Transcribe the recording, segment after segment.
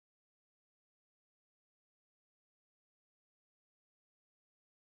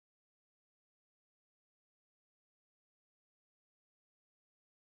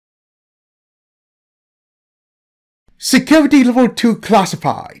Security Level 2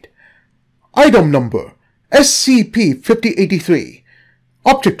 Classified. Item Number SCP-5083.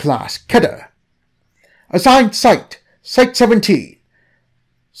 Object Class Keter. Assigned Site Site-17.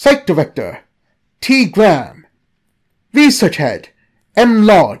 Site Director T. Graham. Research Head M.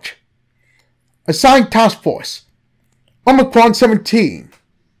 Lodge. Assigned Task Force Omicron-17.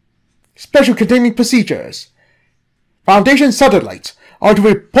 Special Containment Procedures. Foundation satellites are to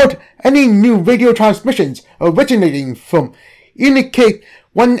report any new radio transmissions originating from Unit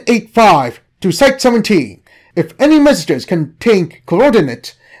K-185 to Site-17. If any messages contain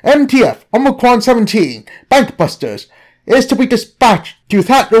coordinates MTF Omicron-17 Bankbusters is to be dispatched to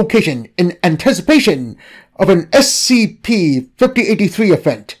that location in anticipation of an SCP-5083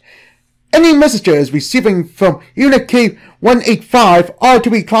 event. Any messages receiving from Unit K-185 are to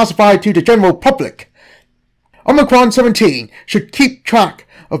be classified to the general public. Omicron-17 should keep track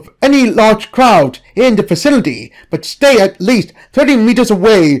of any large crowd in the facility, but stay at least 30 meters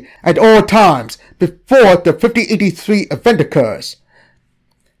away at all times before the 5083 event occurs.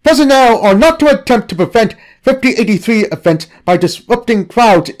 Personnel are not to attempt to prevent 5083 events by disrupting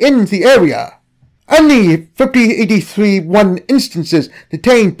crowds in the area. Any 5083-1 instances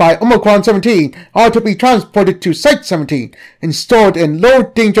detained by Omicron-17 are to be transported to Site-17 and stored in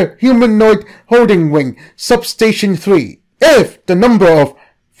low-danger humanoid holding wing Substation 3. If the number of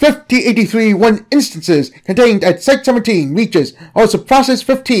 5083-1 instances contained at Site-17 reaches or surpasses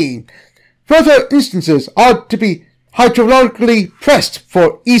 15, further instances are to be hydraulically pressed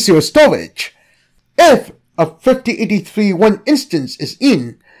for easier storage. If a 5083-1 instance is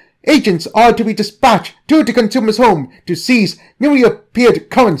in, agents are to be dispatched to the consumer's home to seize newly appeared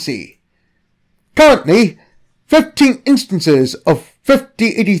currency. Currently, 15 instances of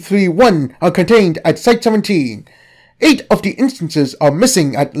 5083-1 are contained at Site-17. 8 of the instances are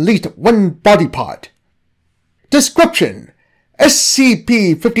missing at least one body part. Description: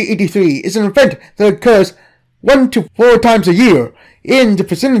 SCP-5083 is an event that occurs 1 to 4 times a year in the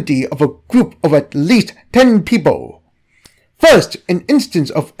vicinity of a group of at least 10 people. First, an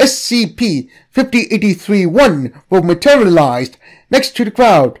instance of SCP-5083-1 will materialize next to the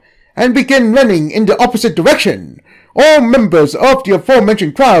crowd and begin running in the opposite direction. All members of the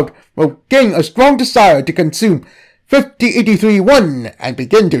aforementioned crowd will gain a strong desire to consume 5083-1 and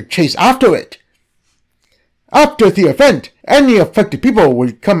begin to chase after it. After the event, any affected people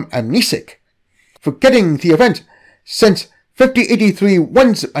will become amnesic, forgetting the event since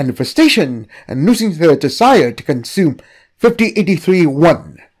 5083-1's manifestation and losing their desire to consume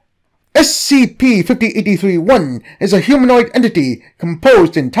 5083-1. SCP-5083-1 is a humanoid entity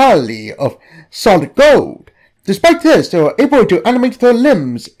composed entirely of solid gold. Despite this, they are able to animate their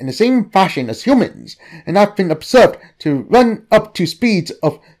limbs in the same fashion as humans, and have been observed to run up to speeds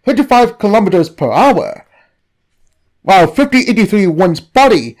of 35 kilometers per hour. While 5083-1's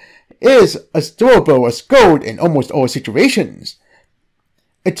body is as durable as gold in almost all situations,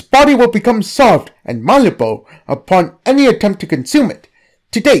 its body will become soft and malleable upon any attempt to consume it.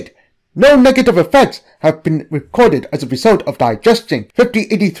 To date, no negative effects have been recorded as a result of digesting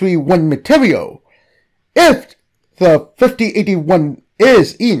 5083-1 material. If the 5081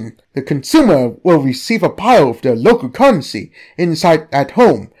 is in, the consumer will receive a pile of their local currency inside at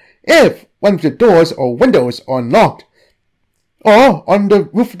home if one of the doors or windows are unlocked, or on the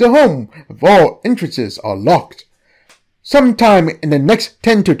roof of the home if all entrances are locked. Sometime in the next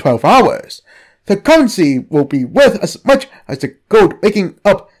 10 to 12 hours, the currency will be worth as much as the gold making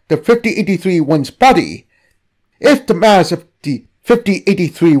up the 5083-1's body. If the mass of the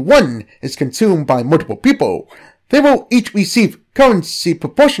 5083-1 is consumed by multiple people, they will each receive currency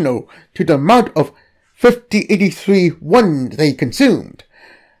proportional to the amount of 5083-1 they consumed.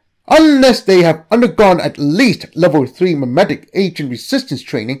 Unless they have undergone at least Level 3 memetic agent resistance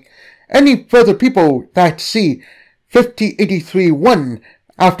training, any further people that see 5083-1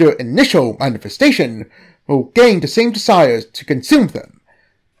 after initial manifestation will gain the same desires to consume them.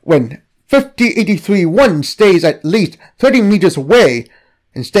 When 5083-1 stays at least 30 meters away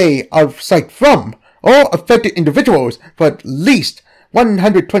and stay out of sight from all affected individuals for at least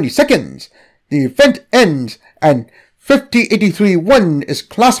 120 seconds, the event ends and 5083-1 is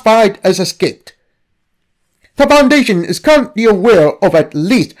classified as escaped. The Foundation is currently aware of at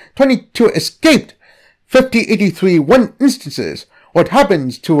least 22 escaped 5083-1 instances. What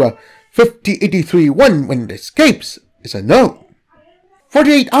happens to a 5083-1 when it escapes is unknown.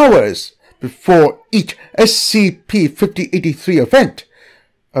 48 hours before each SCP-5083 event,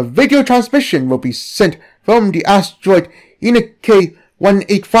 a radio transmission will be sent from the asteroid Unit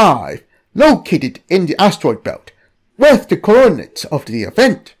K-185, located in the asteroid belt, with the coordinates of the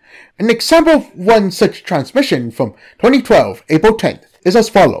event. An example of one such transmission from 2012, April 10th, is as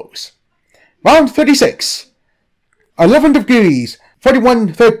follows. Round 36, 11 degrees,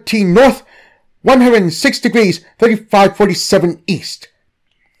 4113 north, 106 degrees, 3547 east.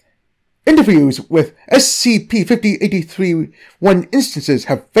 Interviews with SCP-5083-1 instances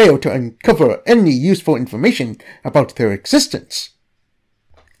have failed to uncover any useful information about their existence.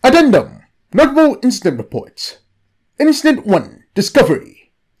 Addendum. Notable Incident Reports. Incident 1.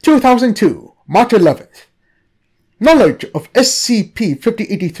 Discovery. 2002, March 11th. Knowledge of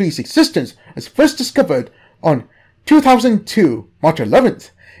SCP-5083's existence was first discovered on 2002, March 11th,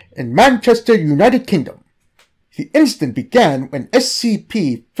 in Manchester, United Kingdom. The incident began when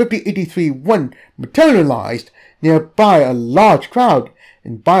SCP-5083-1 materialized nearby a large crowd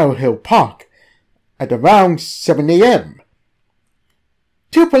in Biohill Park at around 7 a.m.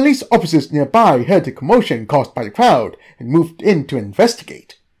 Two police officers nearby heard the commotion caused by the crowd and moved in to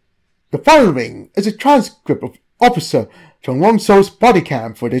investigate. The following is a transcript of Officer Chung Wong-so's body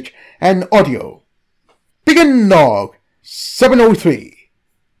cam footage and audio. Begin log 703.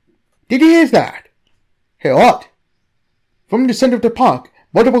 Did you hear that? Hear what? From the center of the park,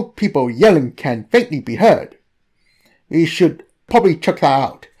 multiple people yelling can faintly be heard. We should probably check that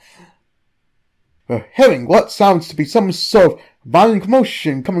out. We're hearing what sounds to be some sort of violent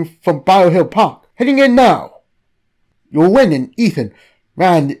commotion coming from Biohill Park. Heading in now. Yowen and Ethan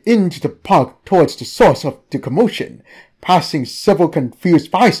ran into the park towards the source of the commotion, passing several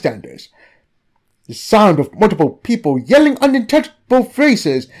confused bystanders. The sound of multiple people yelling unintelligible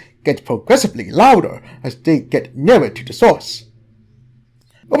phrases gets progressively louder as they get nearer to the source.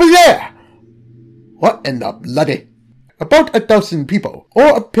 Over there! What in the bloody... About a dozen people,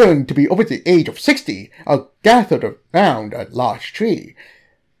 all appearing to be over the age of 60, are gathered around a large tree,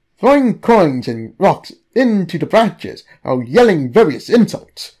 throwing coins and rocks into the branches while yelling various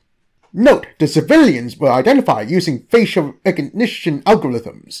insults. Note, the civilians were identified using facial recognition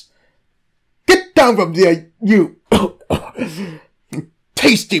algorithms. Get down from there, you...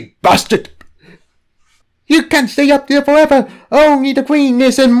 tasty bastard! You can't stay up there forever! Only the Queen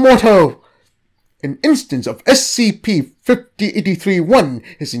is immortal! An instance of SCP-5083-1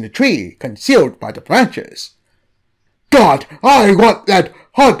 is in the tree, concealed by the branches. God, I want that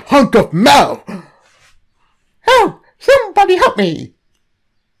hot hunk of metal! Help! Somebody help me!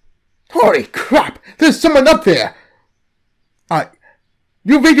 Holy crap! There's someone up there!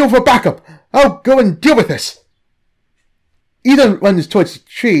 You radio for backup! I'll go and deal with this! Ethan runs towards the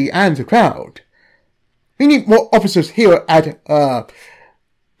tree and the crowd. We need more officers here at,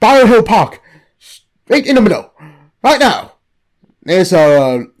 Biohill Park. Right in the middle. Right now. There's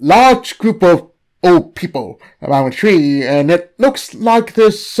a large group of old people around the tree, and it looks like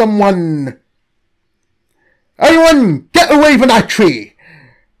there's someone... Everyone, get away from that tree!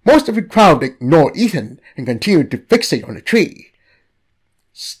 Most of the crowd ignored Ethan and continued to fixate on the tree.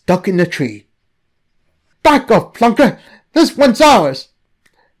 Stuck in the tree. Back off, Plunker! This one's ours!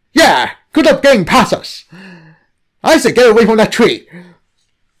 Yeah, good luck getting past us! I say get away from that tree!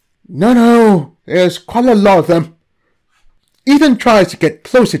 No, there's quite a lot of them. Ethan tries to get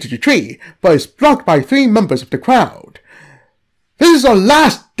closer to the tree, but is blocked by 3 members of the crowd. This is our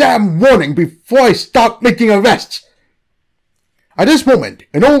last damn warning before I start making arrests! At this moment,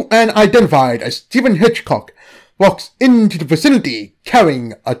 an old man identified as Stephen Hitchcock walks into the vicinity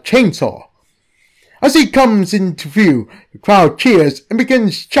carrying a chainsaw. As he comes into view, the crowd cheers and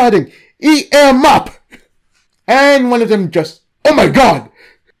begins shouting, "Eat him up!" And one of them just, "Oh my God!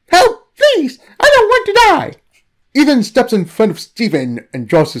 Help, please! I don't want to die!" Ethan steps in front of Stephen and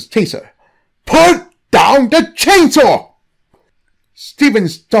draws his taser. "Put down the chainsaw!" Stephen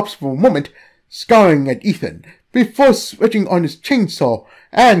stops for a moment, scowling at Ethan, before switching on his chainsaw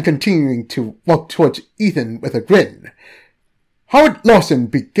and continuing to walk towards Ethan with a grin. Howard Lawson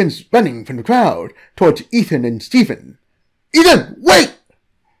begins running from the crowd towards Ethan and Stephen. "Ethan, wait!"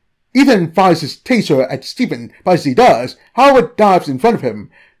 Ethan fires his taser at Stephen, but as he does, Howard dives in front of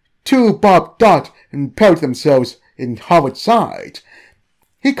him. 2 barbed darts impale themselves in Howard's side.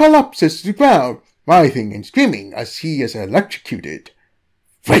 He collapses to the ground, writhing and screaming as he is electrocuted.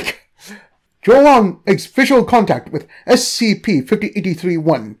 Freak! Joe makes visual contact with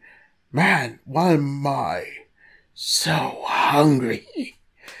SCP-5083-1. Man, why am I so hungry?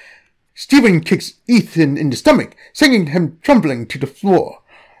 Stephen kicks Ethan in the stomach, sending him tumbling to the floor.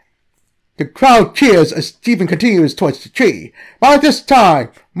 The crowd cheers as Stephen continues towards the tree. By this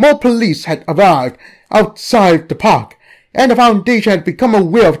time, more police had arrived outside the park, and the Foundation had become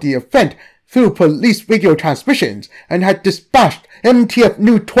aware of the event through police radio transmissions and had dispatched MTF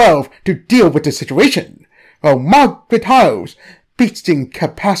New 12 to deal with the situation, while Margaret Howes beats the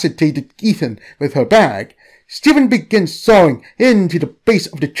incapacitated Ethan with her bag, Stephen begins sawing into the base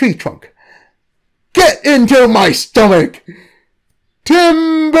of the tree trunk. "Get into my stomach!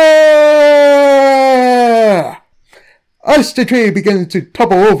 Timber!" As the tree begins to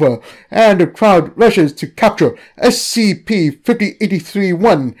topple over and the crowd rushes to capture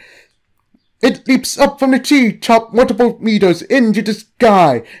SCP-5083-1, it leaps up from the tree top multiple meters into the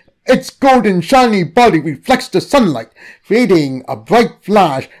sky. Its golden shiny body reflects the sunlight, creating a bright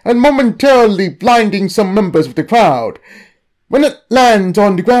flash and momentarily blinding some members of the crowd. When it lands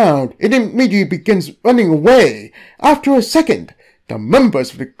on the ground, it immediately begins running away. After a second, the members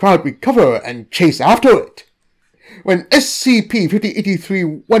of the crowd recover and chase after it. When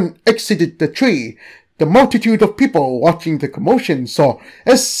SCP-5083-1 exited the tree, the multitude of people watching the commotion saw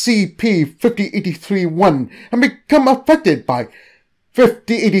SCP-5083-1 and become affected by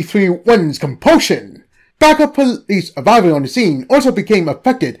 5083-1's compulsion. Backup police arriving on the scene also became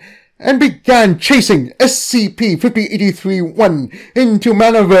affected and began chasing SCP-5083-1 into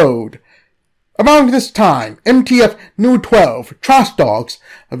Manor Road. Around this time, MTF New 12 trash dogs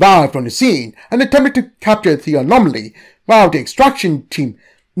arrived on the scene and attempted to capture the anomaly, while the extraction team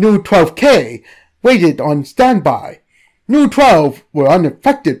New 12K waited on standby. New 12 were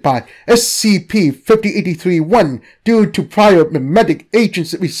unaffected by SCP-5083-1 due to prior mimetic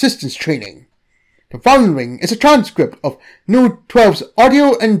agents resistance training. The following is a transcript of New 12's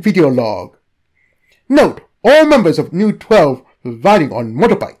audio and video log. Note, all members of New 12 were riding on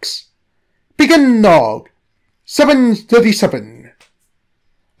motorbikes. Begin log. 7:37.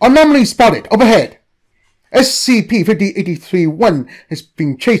 Anomaly spotted overhead. SCP-5083-1 is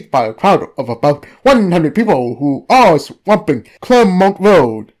being chased by a crowd of about 100 people who are swamping Claremont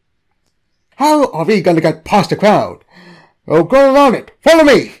Road. How are we gonna get past the crowd? We'll go around it. Follow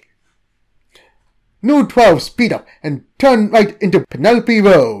me! New 12 speed up and turn right into Penelope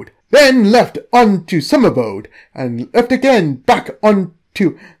Road, then left onto Summer Road, and left again back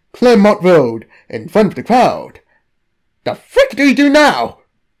onto Claremont Road in front of the crowd. The frick do we do now?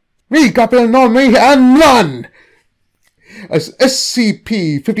 We got the anomaly and run! As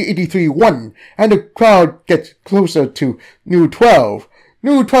SCP-5083-1 and the crowd gets closer to New 12,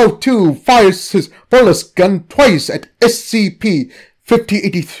 New 12-2 fires his bolus gun twice at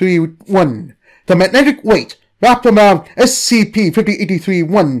SCP-5083-1. The magnetic weight wrapped around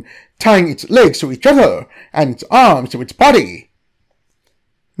SCP-5083-1, tying its legs to each other and its arms to its body.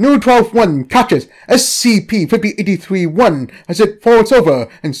 New 12-1 catches SCP-5083-1 as it falls over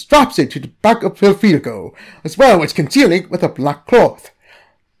and straps it to the back of the vehicle, as well as concealing it with a black cloth.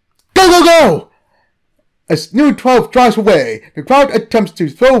 Go, go, go! As New 12 drives away, the crowd attempts to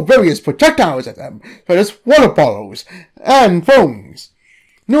throw various projectiles at them, such as water bottles and phones.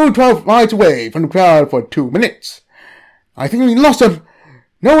 New 12 rides away from the crowd for 2 minutes. I think we lost him.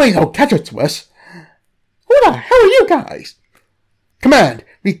 No way he'll catch up to us. Who the hell are you guys? Command,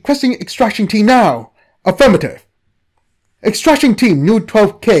 requesting extraction team now. Affirmative. Extraction team New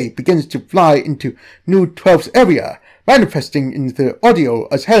 12K begins to fly into New 12's area, manifesting in the audio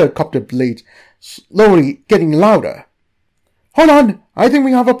as helicopter blades slowly getting louder. Hold on, I think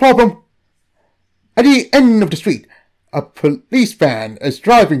we have a problem. At the end of the street, a police van is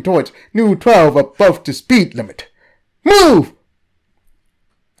driving towards New 12 above the speed limit. Move!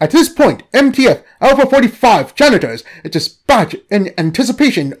 At this point, MTF Alpha 45 janitors is dispatched in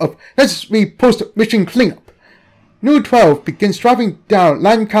anticipation of necessary post-mission cleanup. New 12 begins driving down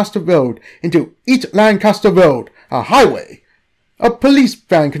Lancaster Road into East Lancaster Road, a highway. A police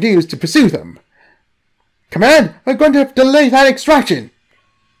van continues to pursue them. Command, we're going to have to delay that extraction.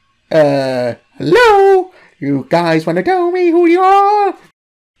 Hello? You guys want to tell me who you are?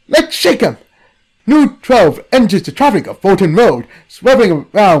 Let's shake 'em! New 12 enters the traffic of Fulton Road, swerving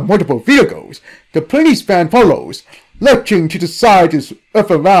around multiple vehicles. The police van follows, lurching to the side to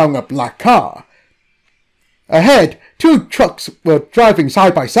swerve around a black car. Ahead, 2 trucks were driving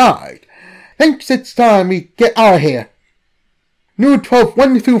side by side. Thinks it's time we get out of here. New 12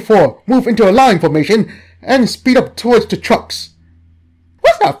 1 through 4 move into a line formation and speed up towards the trucks.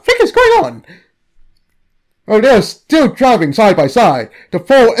 What the frick is going on? Oh, they're still driving side by side. The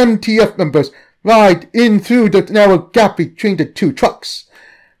 4 MTF members ride in through the narrow gap between the 2 trucks.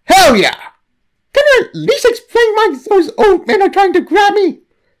 Hell yeah! Can you at least explain why those old men are trying to grab me?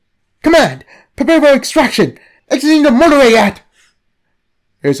 Command, prepare for extraction. Exiting the motorway at...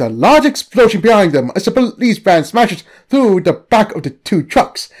 There's a large explosion behind them as the police van smashes through the back of the 2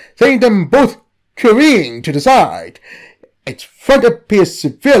 trucks, sending them both careening to the side. Its front appears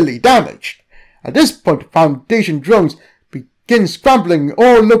severely damaged. At this point, Foundation drones begin scrambling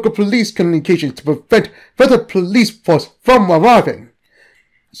all local police communications to prevent further police force from arriving.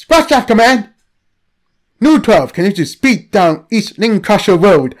 Scratch that, command! New 12 continues to speed down East Lancashire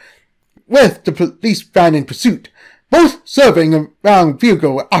Road with the police van in pursuit, both serving around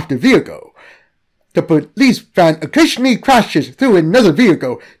vehicle after vehicle. The police van occasionally crashes through another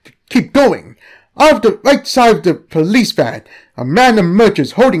vehicle to keep going. Out of the right side of the police van, a man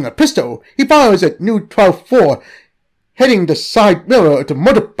emerges holding a pistol. He fires at New 12-4, hitting the side mirror of the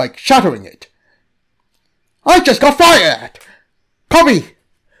motorbike, shattering it. I just got fired at! Copy!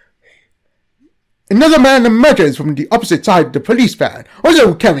 Another man emerges from the opposite side of the police van,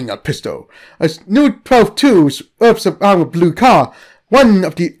 also carrying a pistol. As New 12-2 swerves around a blue car, one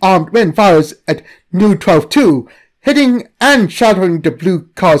of the armed men fires at New 12-2, hitting and shattering the blue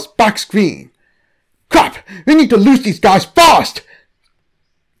car's back screen. Crap! We need to lose these guys fast!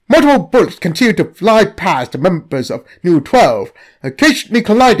 Multiple bullets continue to fly past the members of New 12, occasionally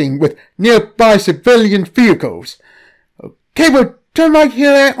colliding with nearby civilian vehicles. Okay, we'll turn right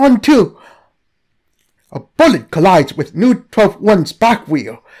here on 2. A bullet collides with New 12-1's back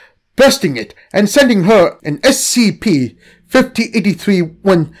wheel, bursting it and sending her and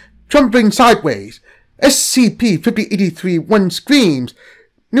SCP-5083-1 tumbling sideways. SCP-5083-1 screams.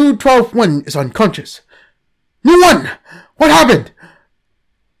 New 12-1 is unconscious. New 1! What happened?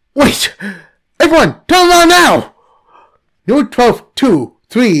 Wait! Everyone, turn around now! New 12-2,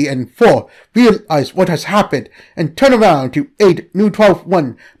 3, and 4 realize what has happened and turn around to aid New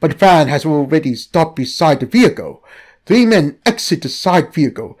 12-1, but the van has already stopped beside the vehicle. 3 men exit the side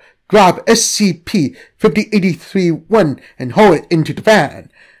vehicle, grab SCP-5083-1 and haul it into the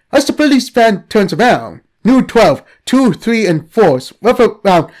van. As the police van turns around, New 12, 2, 3, and 4 swerve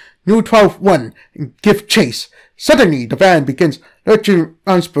around New 12-1 and give chase. Suddenly, the van begins lurching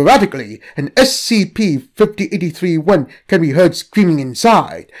around sporadically, and SCP-5083-1 can be heard screaming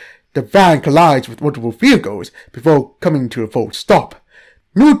inside. The van collides with multiple vehicles before coming to a full stop.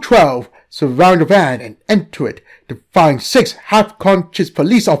 New 12 surround the van and enter it to find 6 half-conscious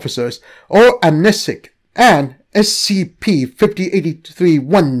police officers, all amnestic, and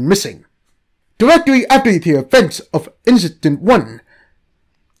SCP-5083-1 missing. Directly after the events of Incident 1,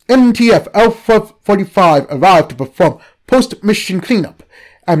 MTF Alpha 45 arrived to perform post-mission cleanup.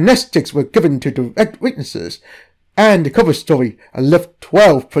 Amnestics were given to direct witnesses, and the cover story, a Lift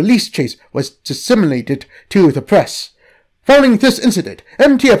 12 police chase, was disseminated to the press. Following this incident,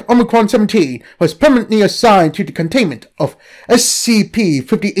 MTF Omicron 17 was permanently assigned to the containment of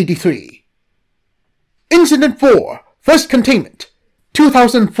SCP-5083. Incident 4, First Containment,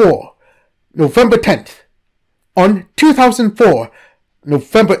 2004, November 10th. On 2004,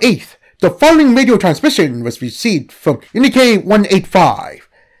 November 8th, the following radio transmission was received from Unik 185.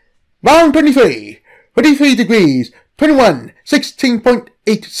 Round 23, 23 degrees, 21,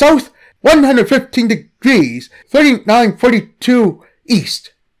 16.8 south, 115 degrees, 39.42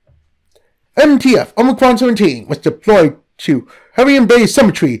 east. MTF Omicron 17 was deployed to Herion Bay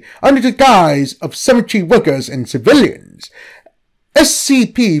Cemetery under the guise of cemetery workers and civilians.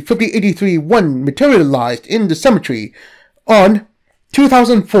 SCP-5083-1 materialized in the cemetery on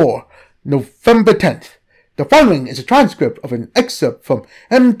 2004, November 10th. The following is a transcript of an excerpt from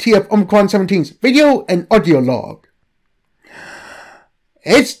MTF Omicron 17's video and audio log.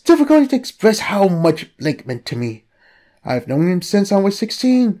 It's difficult to express how much Blake meant to me. I've known him since I was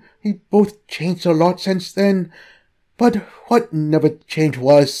 16. We both changed a lot since then. But what never changed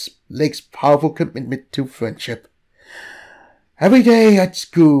was Blake's powerful commitment to friendship. Every day at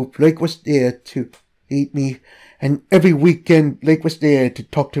school, Blake was there to eat me, and every weekend Blake was there to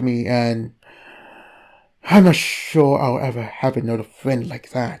talk to me, and I'm not sure I'll ever have another friend like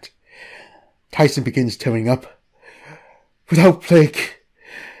that. Tyson begins tearing up. Without Blake,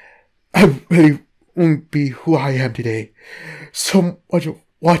 I really won't be who I am today. So much of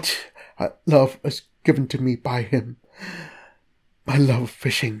what I love was given to me by him. My love of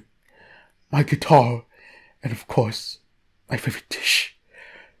fishing, my guitar, and of course, my favorite dish.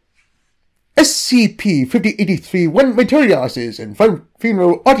 SCP-5083-1 materializes in front of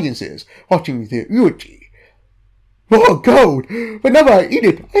funeral audiences watching the eulogy. Raw gold! Whenever I eat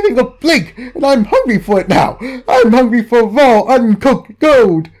it, I think of Blake, and I'm hungry for it now. I'm hungry for raw, uncooked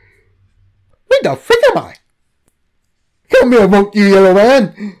gold. Where the frick am I? Come here, won't you, yellow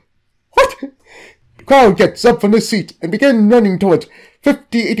man? What? The crowd gets up from the seat and begin running towards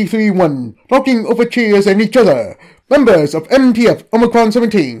 5083-1, knocking over chairs and each other. Members of MTF Omicron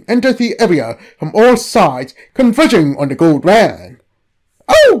 17 enter the area from all sides, converging on the gold van.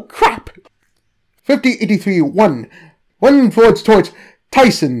 Oh, crap! 5083-1 running forwards towards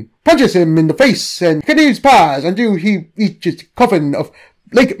Tyson punches him in the face and continues past until he reaches the coffin of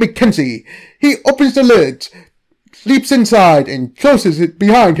Lake Mackenzie. He opens the lid, leaps inside, and closes it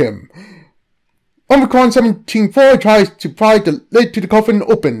behind him. Omicron 17-4 tries to pry the lid to the coffin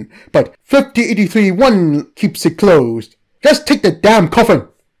open, but 5083-1 keeps it closed. Just take the damn coffin!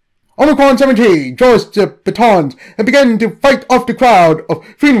 Omicron 17 draws the batons and begins to fight off the crowd of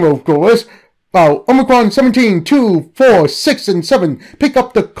funeral goers, while Omicron 17, 2, 4, 6, and 7 pick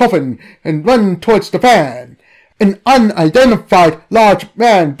up the coffin and run towards the van. An unidentified large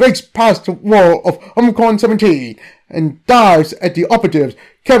man breaks past the wall of Omicron 17 and dives at the operatives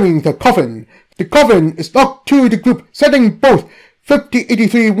carrying the coffin. The coffin is knocked to the group, setting both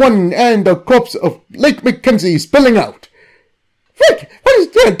 5083-1 and the corpse of Lake Mackenzie spilling out. Frick! What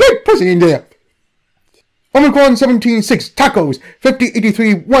is there? Dead person in there! Omicron 17-6 tackles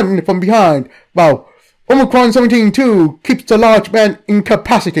 5083-1 from behind, while Omicron 17-2 keeps the large man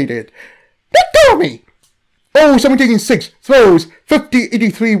incapacitated. Let go of me! O-17-6 throws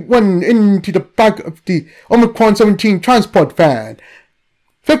 5083-1 into the back of the Omicron 17 transport van.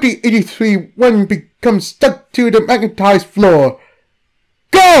 5083-1 becomes stuck to the magnetized floor.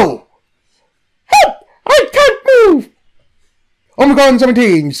 Go! Help! I can't move! Omicron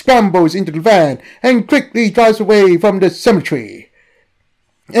 17 scrambles into the van and quickly drives away from the cemetery.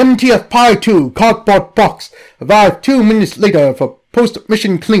 MTF Pi 2 cardboard box arrived 2 minutes later for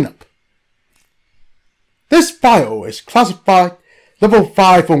post-mission cleanup. This file is classified Level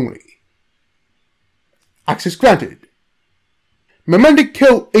 5 only. Access granted. Momentic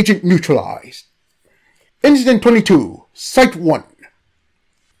kill agent neutralized. Incident 22, Site 1.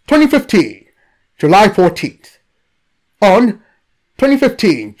 2015, July 14th. On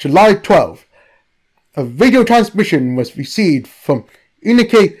 2015, July 12th, a radio transmission was received from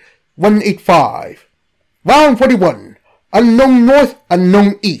Unike 185. Round 41, unknown north,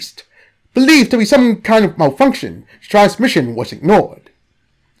 unknown east. Believed to be some kind of malfunction, the transmission was ignored.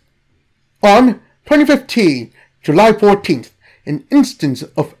 On 2015, July 14th, an instance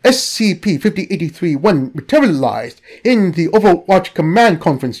of SCP-5083-1 materialized in the Overwatch Command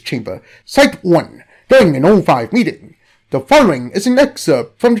Conference Chamber, Site 1, during an O5 meeting. The following is an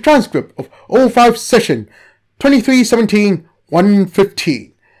excerpt from the transcript of O5 Session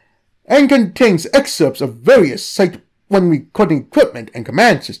 2317-115, and contains excerpts of various Site 1 recording equipment and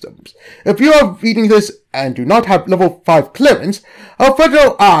command systems. If you are reading this and do not have Level 5 clearance, avert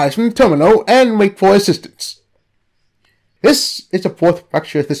your eyes from the terminal and wait for assistance. This is the 4th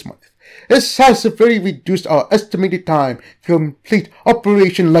fracture this month. This has severely reduced our estimated time to complete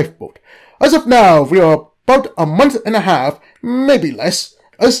Operation Lifeboat. As of now, we are about a month and a half, maybe less.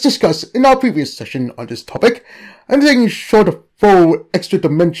 As discussed in our previous session on this topic, anything short of full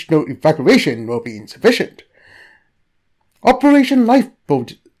extra-dimensional evacuation will be insufficient. Operation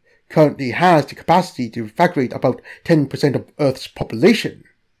Lifeboat currently has the capacity to evacuate about 10% of Earth's population.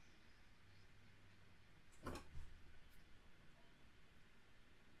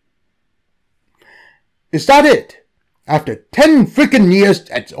 Is that it? After 10 freaking years,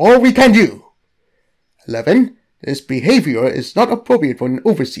 that's all we can do. 11. This behavior is not appropriate for an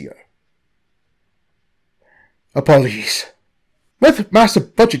overseer. Apologies. With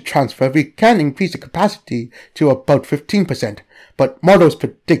massive budget transfer, we can increase the capacity to about 15%, but models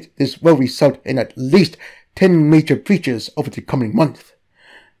predict this will result in at least 10 major breaches over the coming month.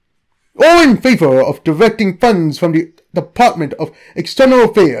 All in favor of directing funds from the Department of External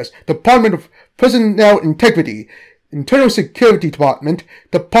Affairs, Department of Personnel Integrity, Internal Security Department,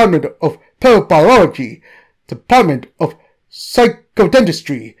 Department of Parabiology, Department of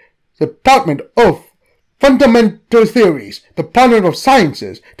Psychodentistry, Department of Fundamental Theories, Department of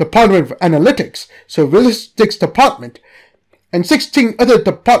Sciences, Department of Analytics, Surveillance Department, and 16 other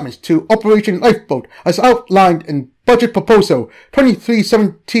departments to Operation Lifeboat as outlined in Budget Proposal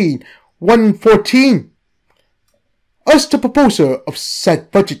 2317-114. As the proposer of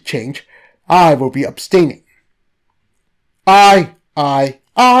said budget change, I will be abstaining.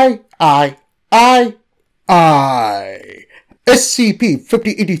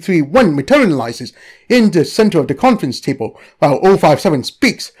 SCP-5083-1 materializes in the center of the conference table while 057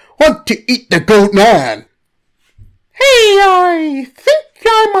 speaks. Want to eat the goat man? Hey, I think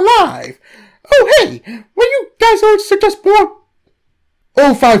I'm alive. Oh, hey, will you guys all suggest more?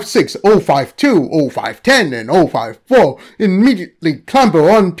 056, 052, 0510, and 054 immediately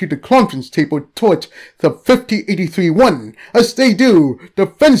clamber onto the conference table towards the 5083-1. As they do, the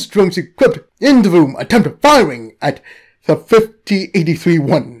fence drones equipped in the room attempt firing at the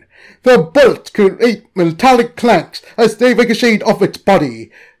 5083-1. The bullets create metallic clanks as they ricochet off its body.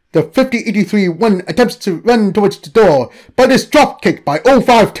 The 5083-1 attempts to run towards the door, but is drop-kicked by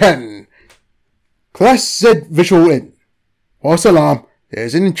 0510. Class Z visual in. False alarm.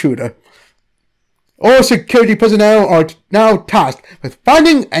 There's an intruder. All security personnel are now tasked with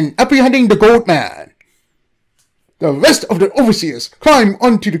finding and apprehending the gold man. The rest of the overseers climb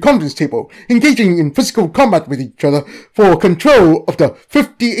onto the conference table, engaging in physical combat with each other for control of the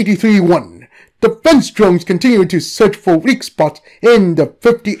 5083-1. Defense drones continue to search for weak spots in the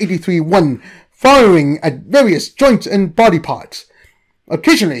 5083-1, firing at various joints and body parts.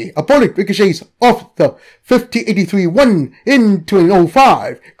 Occasionally, a bullet ricochets off the 5083-1 into an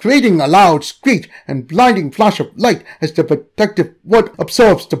 05, creating a loud screech and blinding flash of light as the protective wood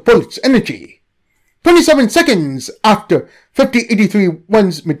absorbs the bullet's energy. 27 seconds after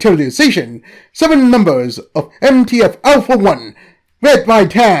 5083-1's materialization, 7 members of MTF Alpha 1, red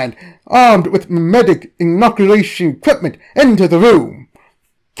right hand, armed with medic inoculation equipment, enter the room.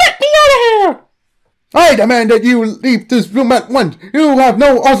 Get me out of here! I demand that you leave this room at once. You have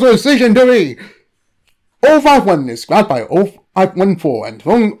no authorization to leave. 051 is grabbed by 0514 and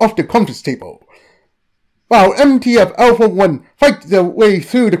thrown off the conference table. While MTF Alpha 1 fights their way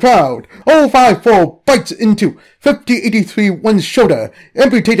through the crowd, 054 bites into 5083-1's shoulder,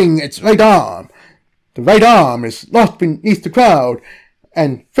 amputating its right arm. The right arm is lost beneath the crowd,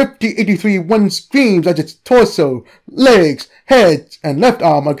 and 5083-1 screams as its torso, legs, head, and left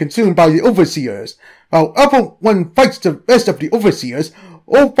arm are consumed by the overseers. While Alpha 1 fights the rest of the overseers,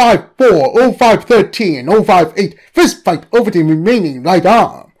 054, 0513, and 058 fist fight over the remaining right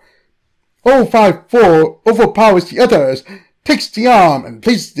arm. 054 overpowers the others, takes the arm, and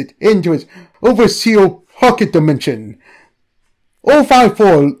places it into its overseer pocket dimension.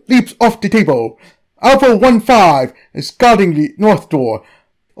 054 leaps off the table. Alpha 15 is guarding the north door.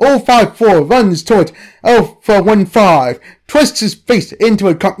 054 runs towards Alpha 15, twists his face into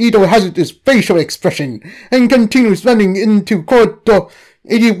a cognito-hazardous facial expression, and continues running into corridor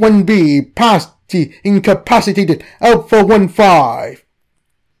 81B past the incapacitated Alpha 15.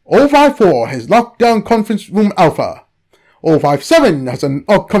 054 has locked down Conference Room Alpha. 057 has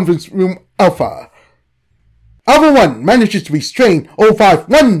unlocked Conference Room Alpha. Alpha 1 manages to restrain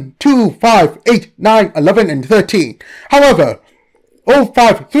 051, 2, 5, 8, 9, 11, and 13. However,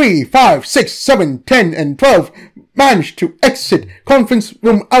 053, 5, 6, 7, 10, and 12 manage to exit Conference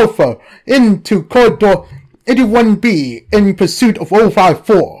Room Alpha into Corridor 81B in pursuit of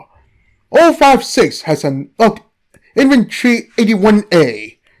 054. 056 has unlocked Inventory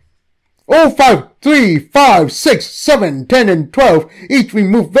 81A. 053, 5, 6, 7, 10, and 12 each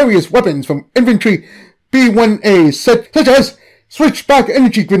remove various weapons from Inventory B1A such as switchback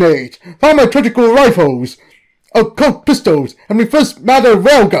energy grenades, thaumaturgical rifles, occult pistols, and reverse matter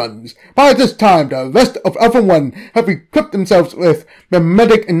railguns. By this time, the rest of Alpha 1 have equipped themselves with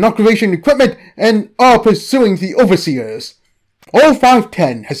memetic inoculation equipment and are pursuing the overseers.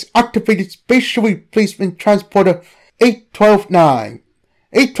 0510 has activated Spatial Replacement Transporter 8129,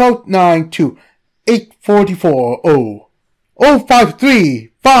 8129 to 8440.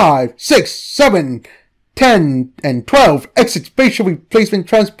 053, 5, 6, 7, 10, and 12 exit Spatial Replacement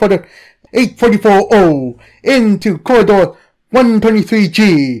Transporter 8440 into Corridor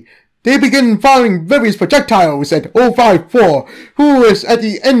 123G. They begin firing various projectiles at 054, who is at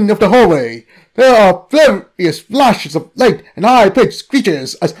the end of the hallway. There are various flashes of light and high-pitched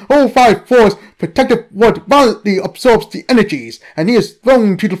screeches as 054's protective ward violently absorbs the energies, and he is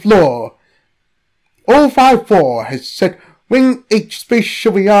thrown to the floor. 054 has set Wing H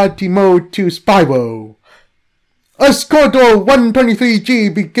Spatial Reality Mode to Spiral. As Corridor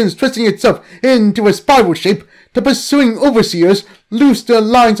 123G begins twisting itself into a spiral shape, the pursuing overseers lose their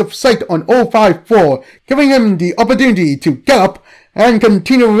lines of sight on 054, giving him the opportunity to get up and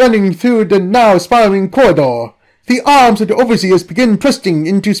continue running through the now spiraling corridor. The arms of the overseers begin twisting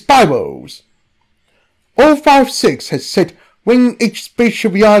into spirals. 056 has set Wing H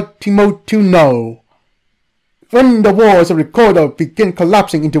Spatial Reality Mode to No. When the walls of the corridor begin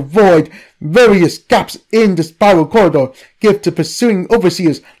collapsing into void, various gaps in the spiral corridor give the pursuing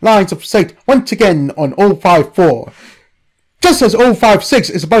overseers lines of sight once again on 054. Just as 056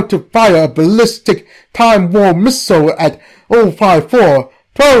 is about to fire a ballistic time war missile at 054,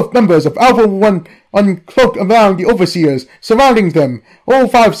 12 members of Alpha 1 uncloak around the overseers, surrounding them.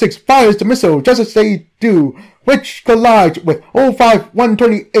 056 fires the missile just as they do, which collides with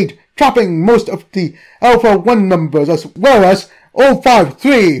 05128, trapping most of the Alpha 1 members as well as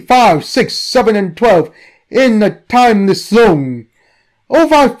 053, 5, 6, 7, and 12 in a timeless zone.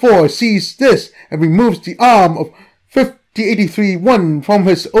 054 sees this and removes the arm of 5083-1 from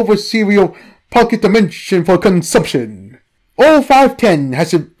his overserial pocket dimension for consumption. 0510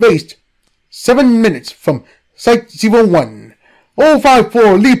 has erased 7 minutes from Site-01.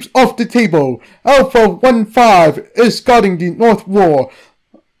 054 leaps off the table. Alpha 15 is guarding the north wall.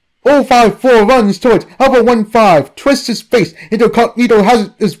 054 runs towards Alpha 15, twists his face into a cognito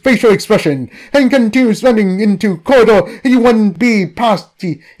hazardous facial expression, and continues running into Corridor 81B past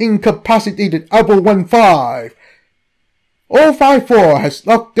the incapacitated Alpha 15. 054 has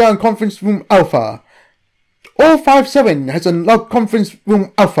locked down Conference Room Alpha. 057 has unlocked Conference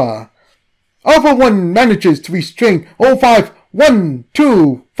Room Alpha. Alpha 1 manages to restrain 05, 1,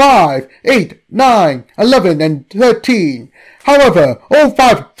 2, 5, 8, 9, 11, and 13. However,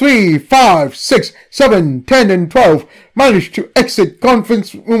 05, 3, 5, 6, 7, 10, and 12 manage to exit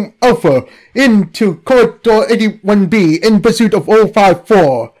Conference Room Alpha into Corridor 81B in pursuit of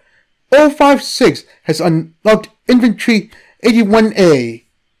 054. 056 has unlocked Inventory 81A.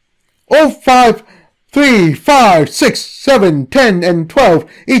 05, 3, 5, 6, 7, 10, and 12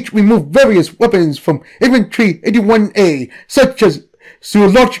 each remove various weapons from Inventory 81A, such as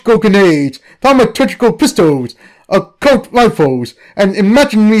zoological grenades, thaumaturgical pistols, occult rifles, and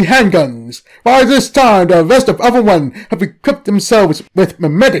imaginary handguns. By this time, the rest of Alpha 1 have equipped themselves with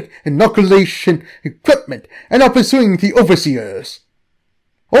mimetic inoculation equipment and are pursuing the Overseers.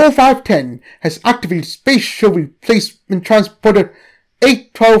 0510 has activated Spatial Replacement Transporter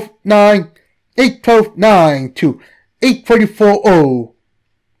 812-9 to 844-0.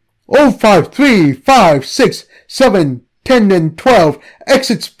 05, 3, 5, 6, 7, 10, and 12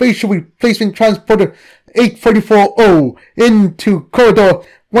 exit Spatial Replacement Transporter 844-0 into Corridor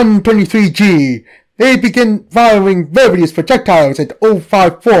 123G. They begin firing various projectiles at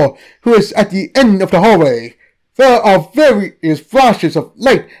 054, who is at the end of the hallway. There are various flashes of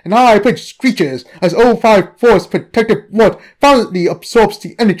light and high-pitched screeches as 054's protective ward violently absorbs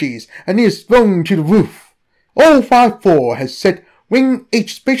the energies and he is thrown to the roof. 054 has set Wing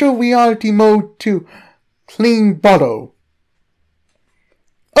H Spatial Reality Mode to Clean Bottle.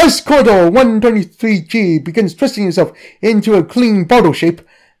 As Corridor 123G begins twisting itself into a clean bottle shape,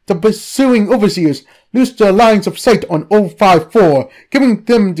 the pursuing Overseers lose their lines of sight on 054, giving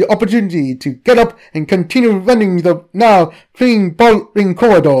them the opportunity to get up and continue running the now clean bottling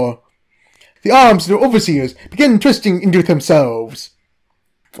corridor. The arms of the Overseers begin twisting into themselves.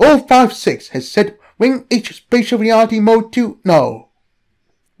 056 has set Wing H Spatial Reality Mode to No.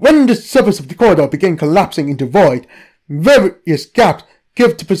 When the surface of the corridor begins collapsing into void, various gaps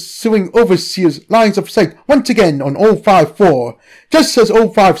give the pursuing Overseers lines of sight once again on 054, just as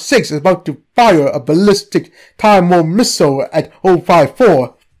 056 is about to fire a ballistic time war missile at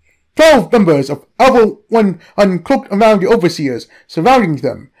 054. 12 members of Alpha 1 uncloaked around the Overseers, surrounding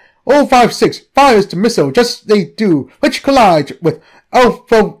them. 056 fires the missile just as they do, which collides with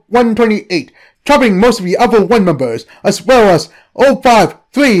Alpha 128, trapping most of the Alpha 1 members, as well as 05,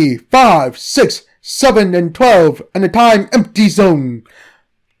 3, 5, 6, 7, and 12 in a time empty zone.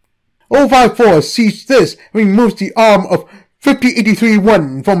 054 sees this and removes the arm of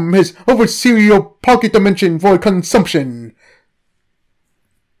 5083-1 from his Overserial pocket dimension for consumption.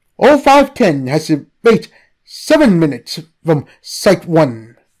 0510 has to wait 7 minutes from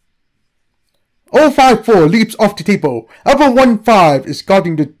Site-1. 054 leaps off the table. Alpha 15 is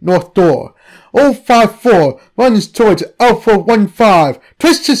guarding the north door. 054 runs towards Alpha 15,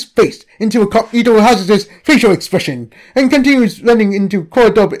 twists his face into a cognito hazardous facial expression, and continues running into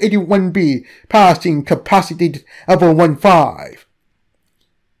Corridor 81B past the incapacitated Alpha 15.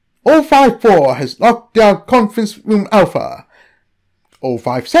 054 has locked down Conference Room Alpha.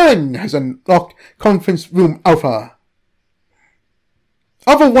 057 has unlocked Conference Room Alpha.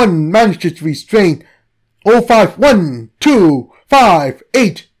 Alpha 1 manages to restrain 051, 2, 5,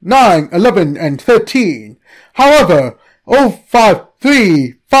 8, 9, 11, and 13. However, 05,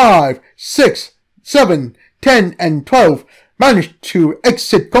 3, 5, 6, 7, 10, and 12 manage to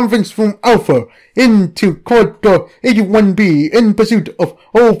exit Conference Room Alpha into Corridor 81B in pursuit of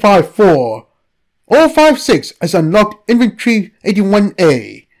 054. 056 has unlocked Inventory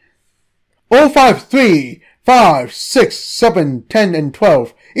 81A. 053, 5, 6, 7, 10, and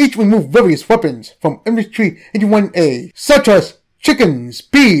 12 each remove various weapons from Inventory 81A, such as chickens,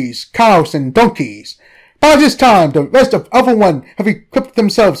 bees, cows, and donkeys. By this time, the rest of Alpha 1 have equipped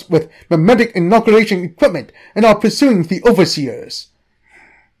themselves with mimetic inoculation equipment and are pursuing the Overseers.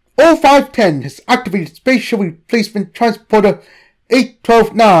 0510 has activated Spatial Replacement Transporter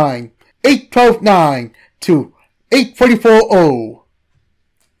 812-9 to 844-0.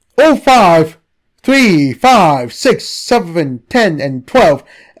 05, 3, 5, 6, 7, 10, and 12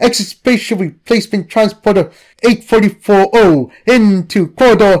 exit Spatial Replacement Transporter 844-0 into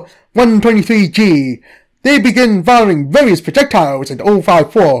Corridor 123G. They begin firing various projectiles at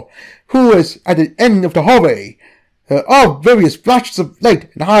 054, who is at the end of the hallway. There are various flashes of light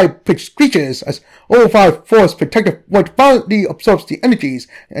and high-pitched screeches as 054's protective void violently absorbs the energies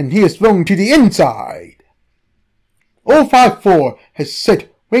and he is thrown to the inside. 054 has set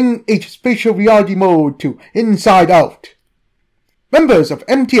Ring H spatial reality mode to Inside Out. Members of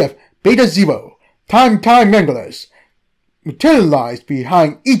MTF Beta Zero, Time Wranglers, materialized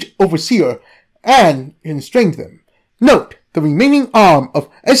behind each overseer and constrained them. Note, the remaining arm of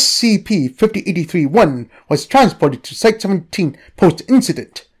SCP-5083-1 was transported to Site-17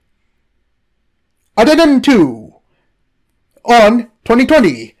 post-incident. Addendum 2. On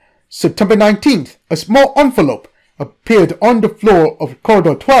 2020, September 19th, a small envelope appeared on the floor of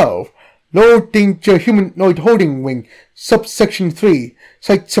Corridor 12, Low Danger Humanoid Holding Wing, Subsection 3,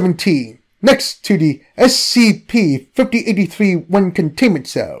 Site-17, next to the SCP-5083-1 containment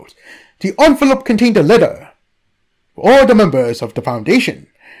cells. The envelope contained a letter. For all the members of the Foundation,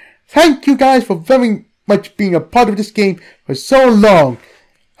 thank you guys for very much being a part of this game for so long.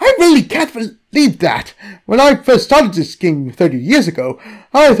 I really can't believe that. When I first started this game 30 years ago,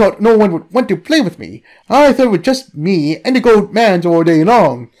 I thought no one would want to play with me. I thought it was just me and the Gold Mans all day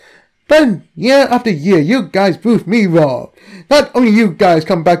long. But year after year, you guys proved me wrong. Not only you guys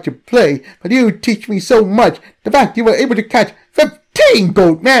come back to play, but you teach me so much. The fact you were able to catch 15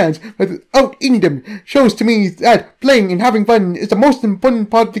 Gold Mans without eating them shows to me that playing and having fun is the most important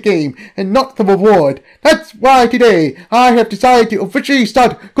part of the game and not the reward. That's why today I have decided to officially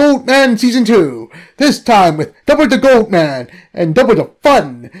start Gold Man Season 2. This time with double the Gold Man and double the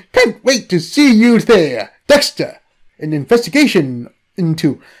fun. Can't wait to see you there. Dexter, an investigation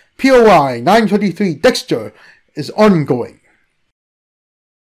into POI 923 Dexter is ongoing.